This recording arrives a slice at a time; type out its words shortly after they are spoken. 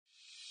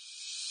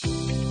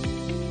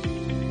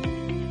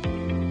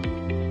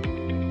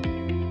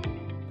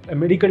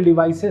Medical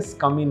devices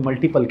come in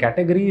multiple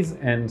categories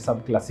and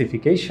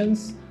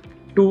sub-classifications.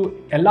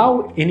 To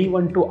allow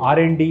anyone to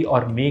R&D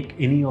or make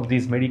any of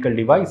these medical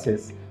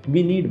devices,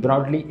 we need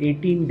broadly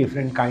 18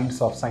 different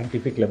kinds of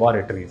scientific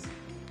laboratories.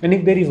 And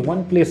if there is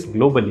one place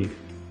globally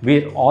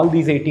where all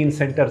these 18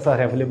 centers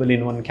are available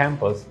in one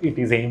campus, it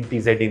is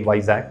AMTZ in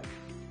Vizag.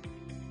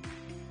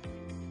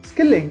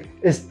 SkillLync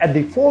is at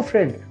the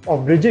forefront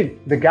of bridging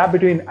the gap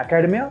between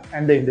academia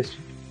and the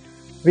industry.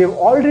 We have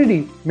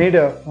already made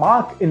a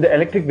mark in the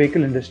electric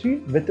vehicle industry,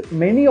 with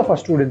many of our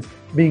students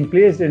being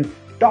placed in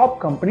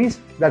top companies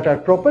that are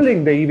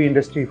propelling the EV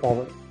industry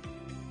forward.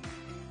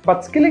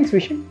 But SkillLync's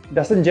vision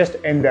doesn't just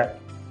end there.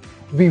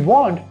 We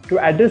want to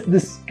address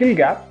this skill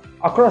gap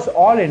across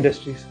all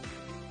industries.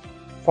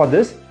 For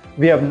this,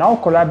 we have now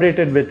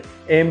collaborated with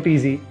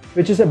AMTZ,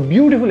 which is a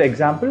beautiful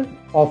example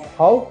of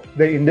how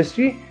the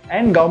industry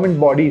and government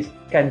bodies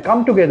can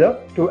come together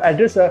to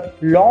address a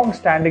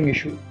long-standing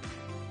issue.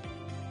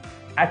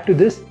 Add to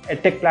this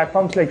Edtech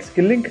platforms like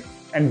SkillLync,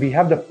 and we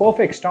have the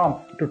perfect storm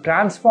to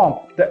transform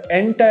the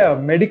entire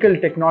medical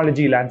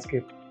technology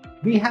landscape.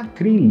 We have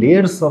 3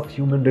 layers of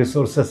human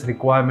resources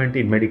requirement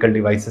in medical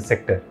devices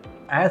sector.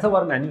 As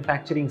our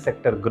manufacturing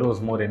sector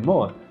grows more and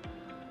more,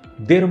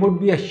 there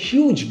would be a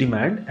huge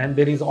demand, and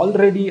there is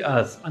already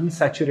an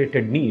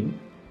unsaturated need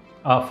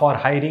for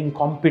hiring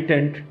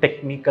competent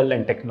technical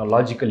and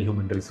technological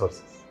human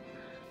resources.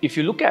 If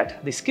you look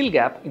at the skill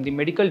gap in the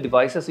medical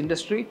devices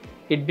industry,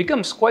 it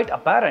becomes quite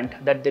apparent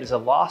that there is a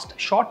vast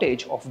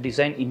shortage of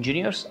design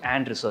engineers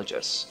and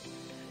researchers.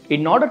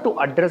 In order to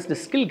address the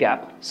skill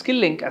gap,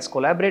 SkillLync has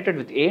collaborated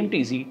with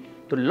AMTZ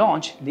to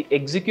launch the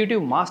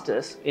Executive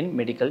Masters in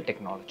Medical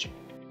Technology.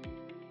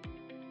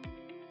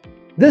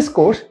 This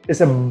course is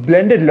a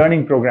blended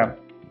learning program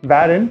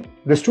wherein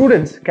the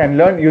students can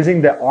learn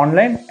using the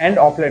online and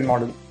offline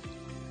model.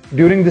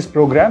 During this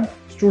program,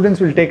 students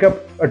will take up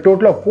a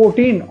total of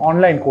 14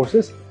 online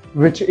courses,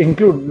 which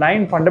include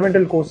 9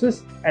 fundamental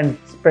courses and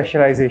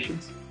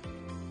specializations.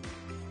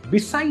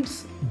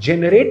 Besides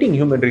generating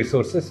human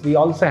resources, we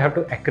also have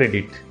to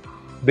accredit,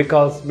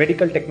 because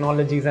medical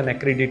technology is an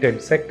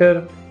accredited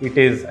sector. It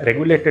is a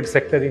regulated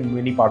sector in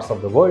many parts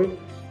of the world.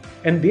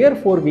 And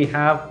therefore, we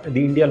have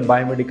the Indian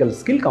Biomedical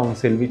Skill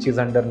Council, which is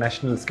under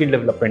National Skill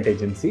Development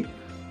Agency,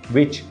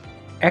 which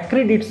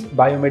accredits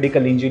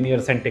biomedical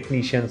engineers and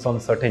technicians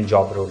on certain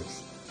job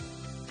roles.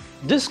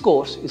 This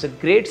course is a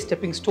great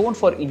stepping stone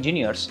for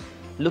engineers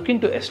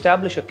looking to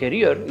establish a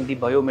career in the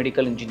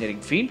biomedical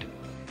engineering field.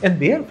 And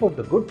therefore,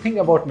 the good thing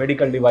about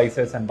medical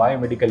devices and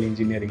biomedical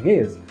engineering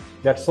is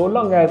that so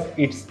long as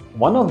it's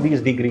one of these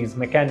degrees,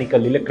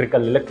 mechanical,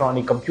 electrical,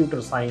 electronic,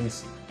 computer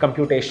science,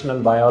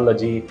 computational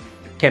biology,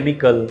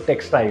 chemical,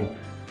 textile,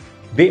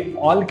 they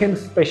all can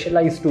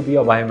specialize to be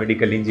a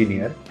biomedical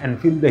engineer and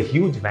fill the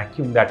huge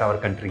vacuum that our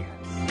country has.